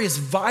glorious,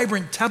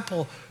 vibrant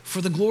temple for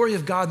the glory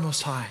of God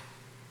Most High.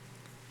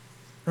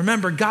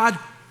 Remember, God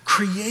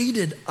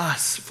created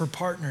us for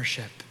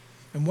partnership.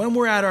 And when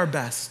we're at our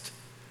best,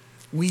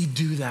 we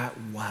do that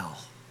well.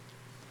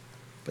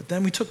 But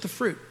then we took the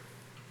fruit.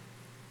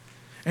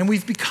 And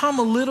we've become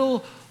a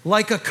little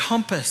like a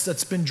compass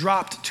that's been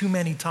dropped too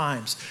many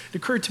times. It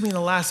occurred to me in the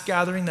last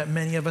gathering that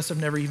many of us have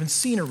never even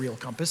seen a real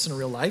compass in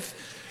real life.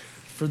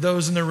 For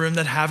those in the room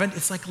that haven't,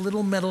 it's like a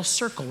little metal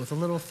circle with a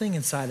little thing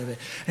inside of it.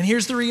 And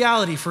here's the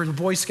reality for the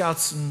Boy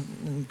Scouts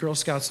and Girl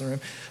Scouts in the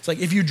room. It's like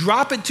if you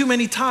drop it too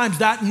many times,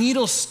 that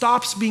needle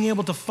stops being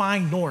able to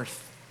find north.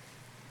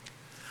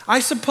 I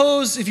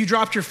suppose if you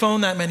dropped your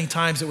phone that many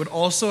times, it would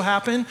also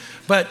happen,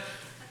 but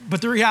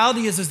the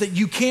reality is that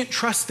you can't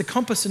trust the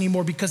compass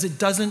anymore because it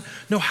doesn't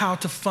know how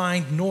to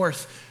find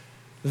north.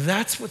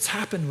 That's what's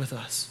happened with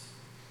us.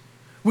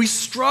 We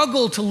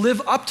struggle to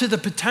live up to the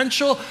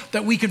potential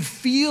that we can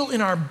feel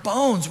in our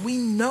bones. We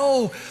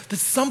know that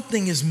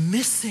something is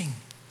missing,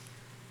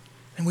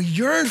 and we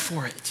yearn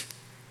for it.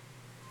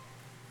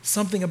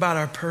 Something about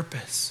our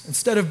purpose.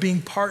 Instead of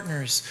being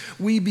partners,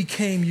 we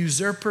became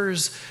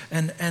usurpers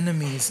and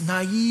enemies,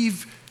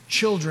 naive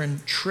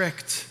children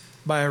tricked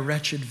by a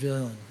wretched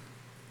villain.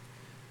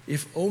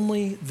 If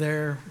only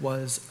there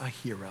was a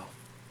hero.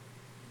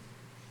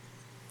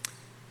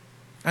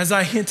 As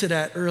I hinted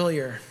at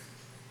earlier,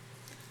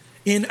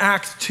 in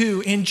Act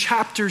 2, in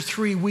chapter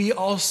 3, we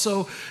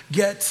also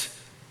get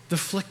the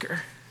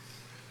flicker,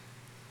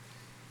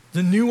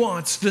 the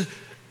nuance,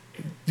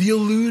 the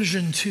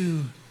allusion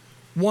to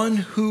one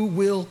who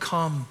will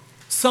come.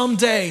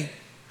 Someday,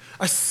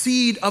 a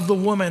seed of the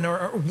woman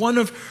or one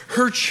of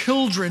her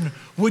children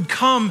would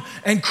come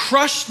and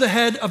crush the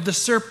head of the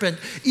serpent,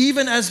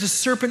 even as the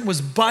serpent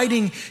was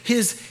biting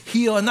his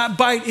heel. And that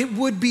bite, it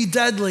would be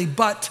deadly,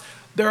 but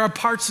there are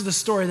parts of the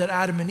story that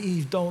Adam and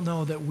Eve don't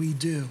know that we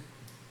do.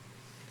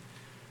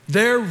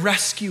 Their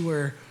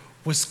rescuer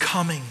was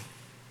coming,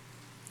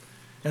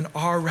 and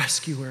our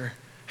rescuer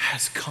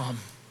has come.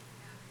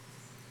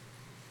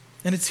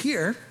 And it's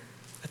here,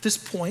 at this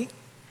point,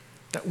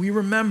 that we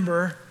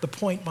remember the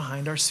point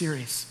behind our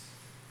series.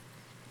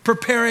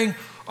 Preparing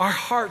our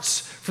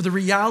hearts for the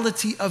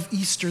reality of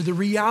Easter, the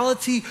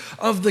reality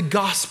of the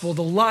gospel,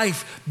 the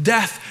life,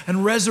 death,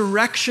 and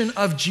resurrection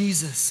of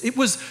Jesus. It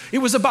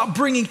was about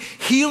bringing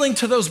healing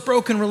to those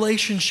broken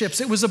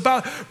relationships. It was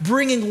about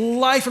bringing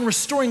life and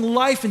restoring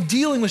life and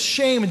dealing with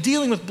shame and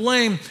dealing with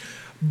blame.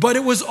 But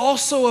it was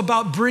also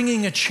about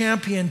bringing a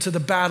champion to the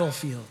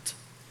battlefield.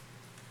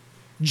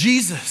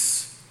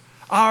 Jesus,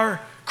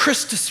 our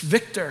Christus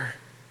Victor.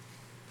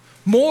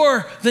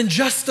 More than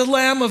just the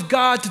Lamb of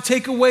God to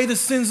take away the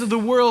sins of the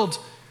world,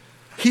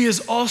 he is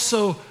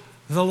also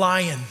the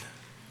Lion.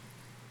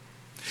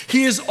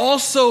 He is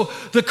also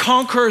the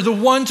conqueror, the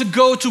one to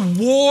go to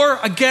war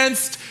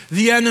against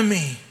the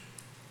enemy.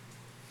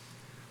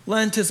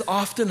 Lent is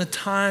often a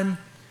time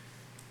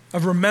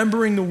of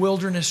remembering the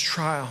wilderness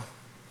trial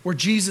where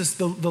Jesus,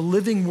 the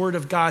living Word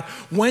of God,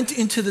 went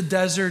into the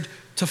desert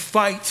to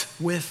fight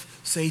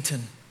with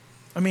Satan.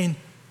 I mean,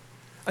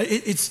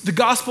 it's the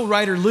gospel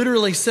writer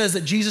literally says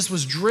that Jesus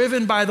was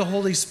driven by the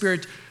Holy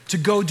Spirit to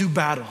go do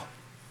battle.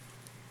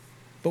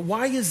 But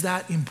why is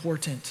that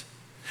important?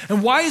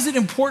 And why is it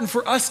important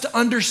for us to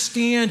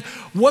understand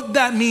what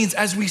that means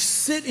as we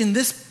sit in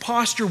this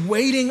posture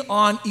waiting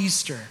on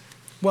Easter?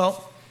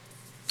 Well,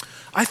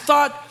 I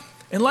thought,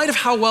 in light of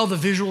how well the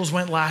visuals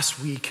went last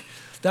week,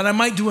 that I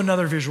might do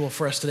another visual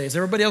for us today. Is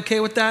everybody okay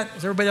with that?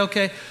 Is everybody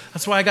okay?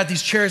 That's why I got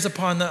these chairs up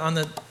on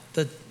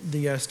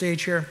the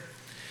stage here.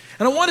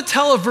 And I want to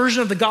tell a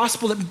version of the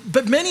gospel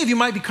that many of you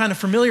might be kind of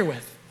familiar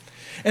with.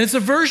 And it's a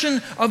version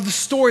of the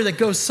story that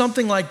goes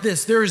something like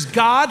this. There is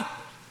God,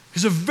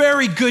 who's a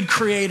very good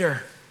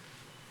creator.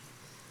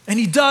 And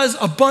he does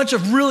a bunch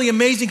of really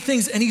amazing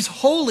things. And he's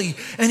holy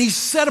and he's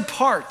set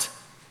apart.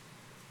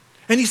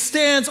 And he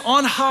stands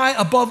on high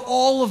above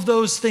all of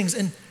those things.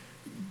 And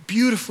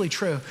beautifully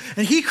true.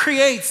 And he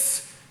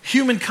creates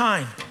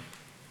humankind,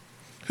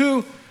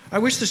 who, I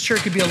wish this chair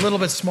could be a little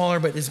bit smaller,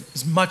 but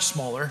is much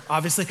smaller,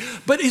 obviously,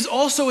 but is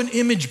also an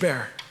image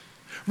bearer,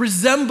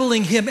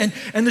 resembling him.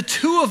 And the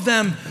two of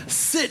them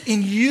sit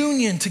in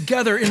union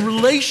together, in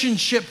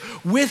relationship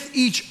with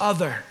each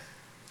other,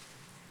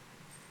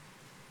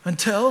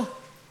 until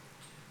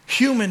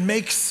human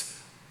makes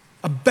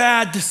a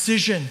bad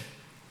decision,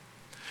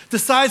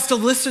 decides to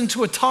listen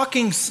to a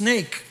talking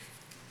snake,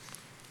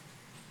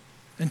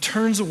 and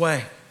turns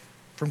away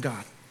from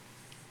God.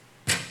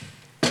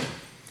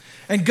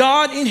 And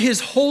God, in his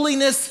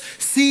holiness,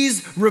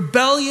 sees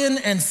rebellion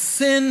and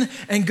sin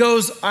and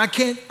goes, I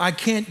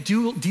can't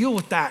deal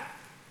with that,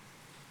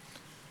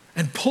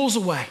 and pulls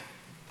away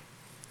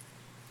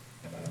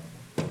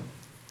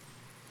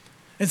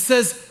and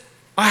says,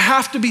 I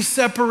have to be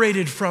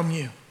separated from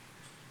you.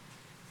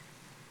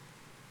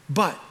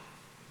 But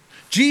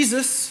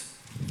Jesus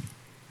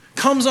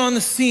comes on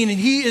the scene, and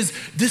he is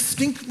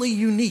distinctly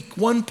unique.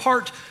 One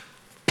part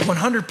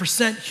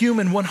 100%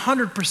 human,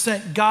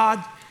 100%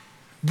 God,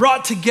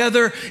 brought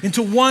together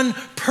into one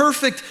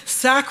perfect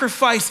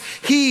sacrifice.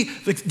 He,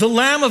 the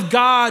Lamb of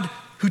God,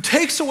 who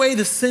takes away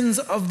the sins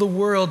of the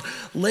world,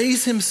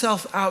 lays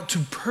himself out to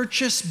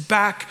purchase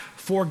back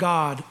for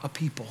God a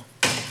people.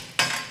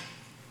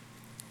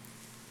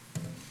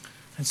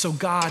 And so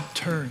God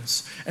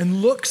turns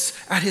and looks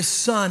at his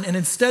son, and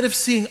instead of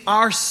seeing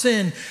our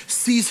sin,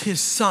 sees his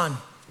son.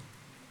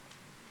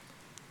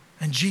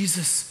 And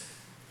Jesus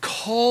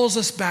calls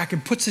us back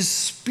and puts his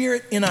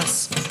spirit in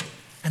us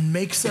and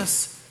makes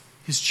us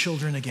his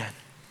children again.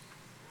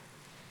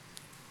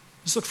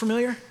 Does this look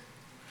familiar?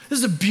 This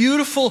is a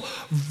beautiful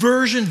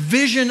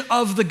vision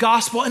of the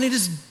gospel, and it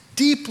is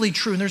deeply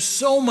true. And there's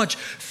so much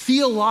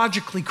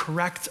theologically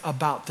correct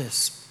about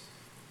this.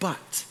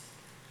 But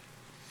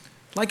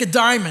like a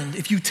diamond,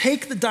 if you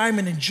take the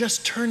diamond and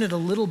just turn it a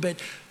little bit,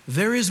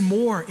 there is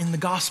more in the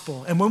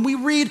gospel. And when we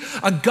read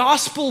a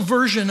gospel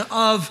version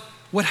of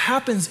what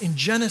happens in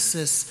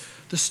Genesis,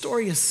 the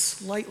story is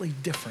slightly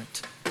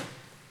different.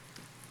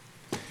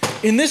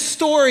 In this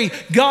story,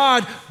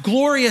 God,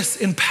 glorious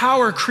in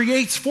power,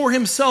 creates for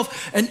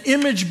himself an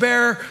image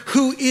bearer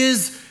who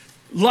is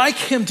like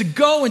him, to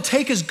go and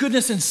take his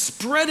goodness and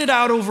spread it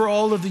out over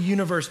all of the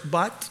universe.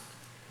 But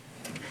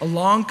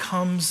along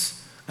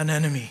comes an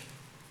enemy.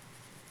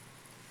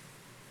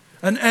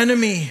 An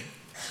enemy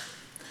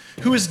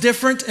who is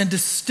different and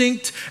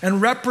distinct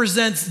and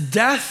represents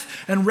death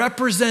and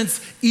represents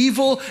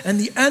evil, and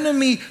the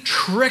enemy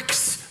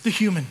tricks the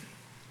human.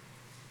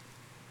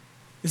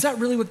 Is that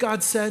really what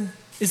God said?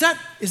 Is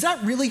that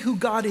really who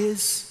God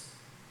is?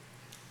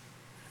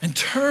 And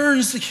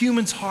turns the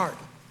human's heart,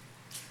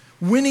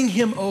 winning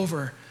him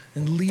over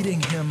and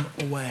leading him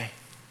away.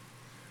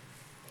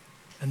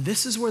 And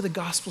this is where the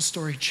gospel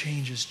story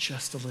changes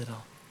just a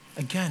little.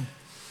 Again,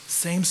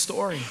 same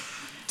story,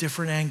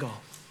 different angle.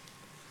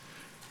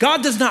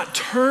 God does not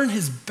turn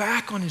his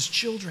back on his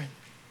children.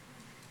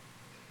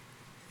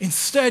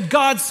 Instead,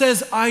 God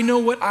says, I know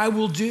what I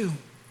will do.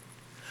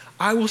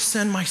 I will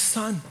send my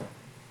son.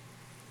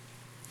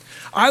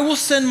 I will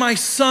send my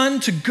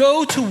son to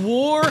go to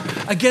war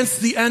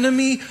against the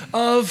enemy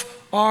of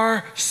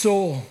our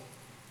soul.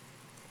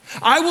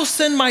 I will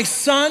send my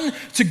son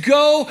to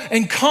go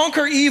and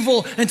conquer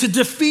evil and to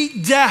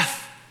defeat death.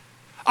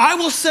 I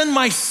will send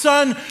my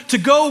son to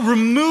go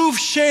remove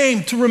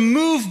shame, to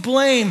remove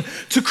blame,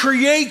 to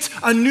create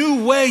a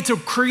new way, to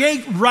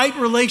create right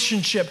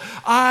relationship.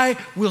 I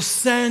will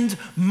send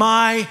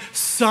my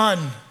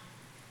son.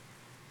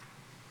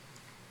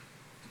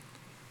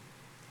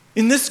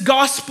 In this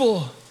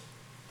gospel,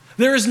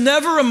 there is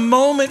never a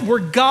moment where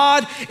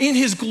God in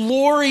his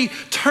glory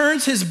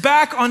turns his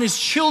back on his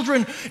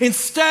children.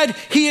 Instead,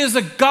 he is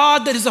a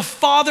God that is a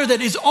father that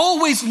is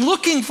always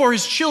looking for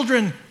his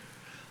children.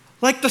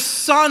 Like the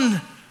sun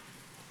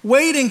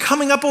waiting,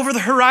 coming up over the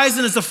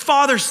horizon as the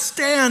father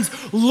stands,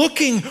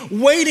 looking,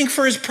 waiting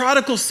for his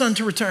prodigal son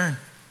to return.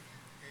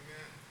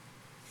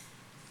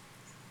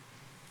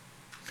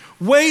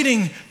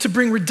 Waiting to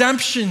bring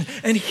redemption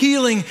and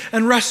healing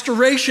and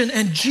restoration.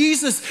 And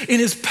Jesus, in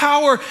his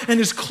power and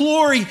his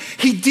glory,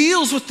 he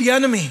deals with the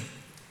enemy.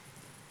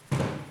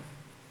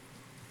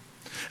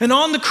 And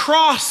on the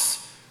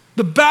cross,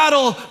 the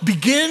battle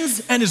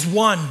begins and is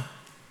won.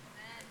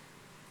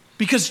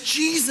 Because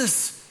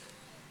Jesus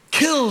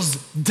kills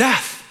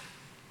death.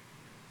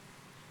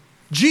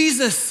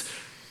 Jesus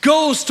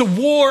goes to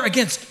war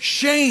against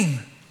shame.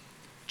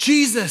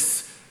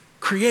 Jesus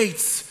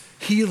creates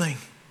healing.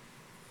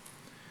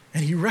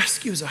 And he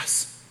rescues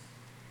us.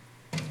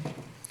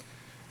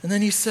 And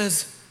then he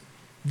says,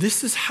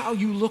 this is how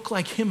you look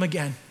like him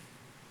again.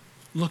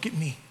 Look at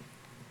me.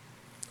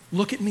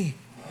 Look at me.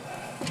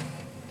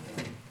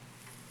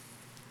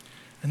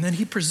 And then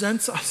he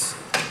presents us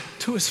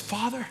to his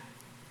father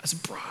as a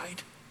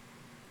bride.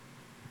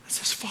 And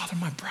says, Father,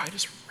 my bride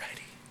is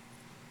ready.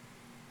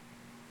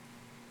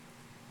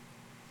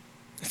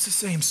 It's the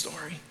same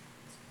story.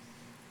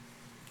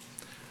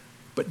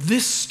 But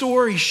this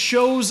story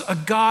shows a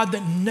God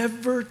that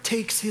never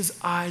takes his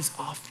eyes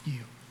off you.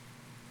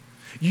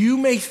 You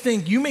may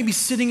be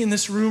sitting in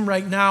this room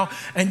right now,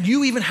 and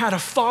you even had a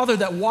father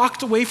that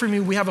walked away from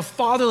you. We have a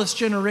fatherless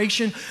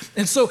generation.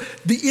 And so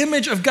the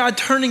image of God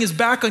turning his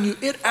back on you,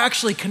 it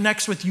actually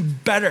connects with you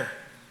better.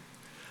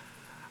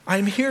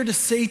 I'm here to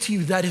say to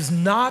you, that is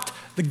not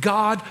the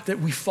God that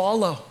we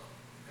follow.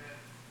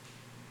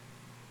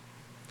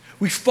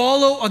 We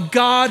follow a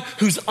God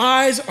whose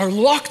eyes are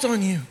locked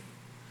on you.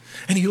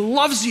 And he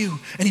loves you,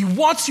 and he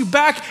wants you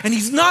back, and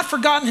he's not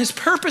forgotten his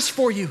purpose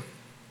for you.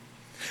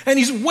 And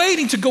he's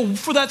waiting to go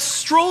for that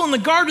stroll in the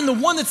garden, the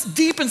one that's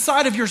deep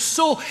inside of your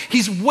soul.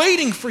 He's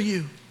waiting for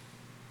you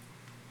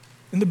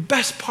in the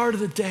best part of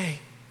the day,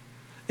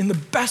 in the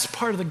best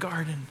part of the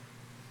garden,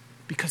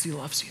 because he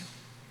loves you.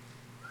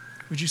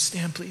 Would you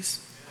stand,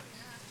 please?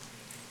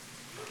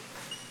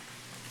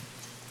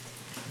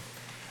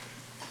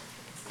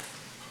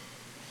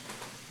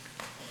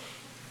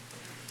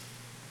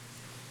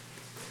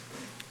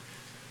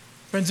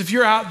 Friends, if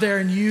you're out there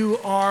and you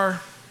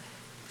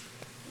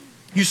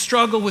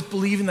struggle with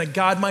believing that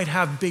God might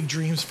have big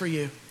dreams for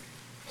you,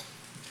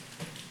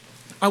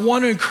 I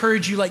want to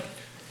encourage you, like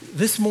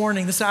this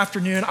morning, this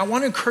afternoon, I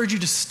want to encourage you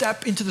to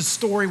step into the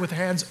story with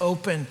hands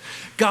open.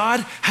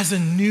 God has a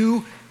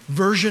new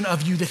version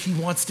of you that he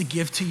wants to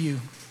give to you.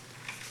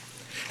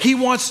 He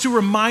wants to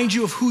remind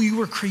you of who you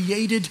were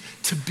created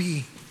to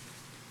be.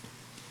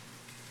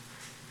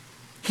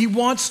 He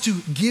wants to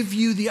give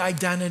you the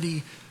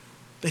identity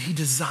that he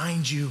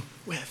designed you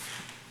with.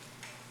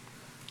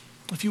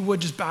 If you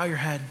would, just bow your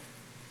head.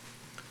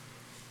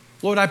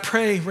 Lord, I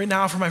pray right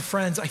now for my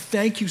friends. I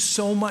thank you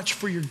so much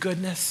for your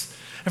goodness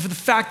and for the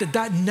fact that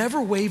that never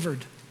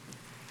wavered.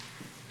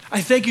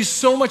 I thank you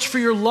so much for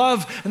your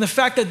love and the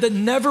fact that that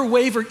never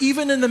wavered,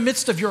 even in the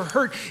midst of your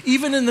hurt,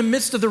 even in the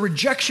midst of the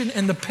rejection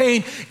and the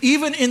pain,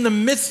 even in the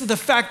midst of the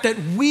fact that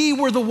we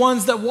were the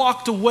ones that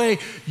walked away,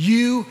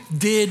 you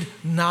did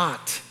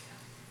not.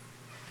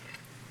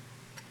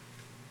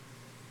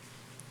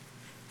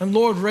 And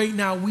Lord, right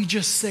now, we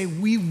just say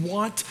we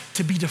want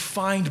to be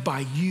defined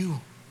by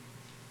you.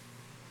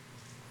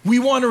 We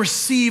want to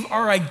receive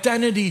our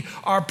identity,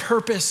 our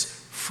purpose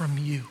from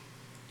you.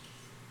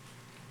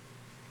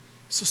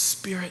 So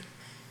Spirit,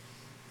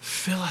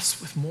 fill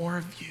us with more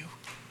of you.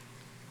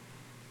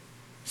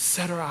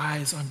 Set our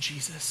eyes on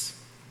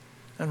Jesus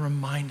and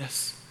remind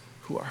us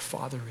who our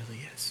Father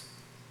really is.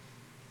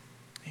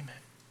 Amen.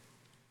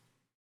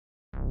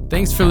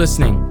 Thanks for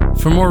listening.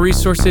 For more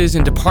resources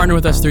and to partner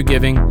with us through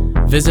giving,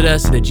 visit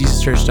us at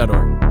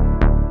jesuschurch.org.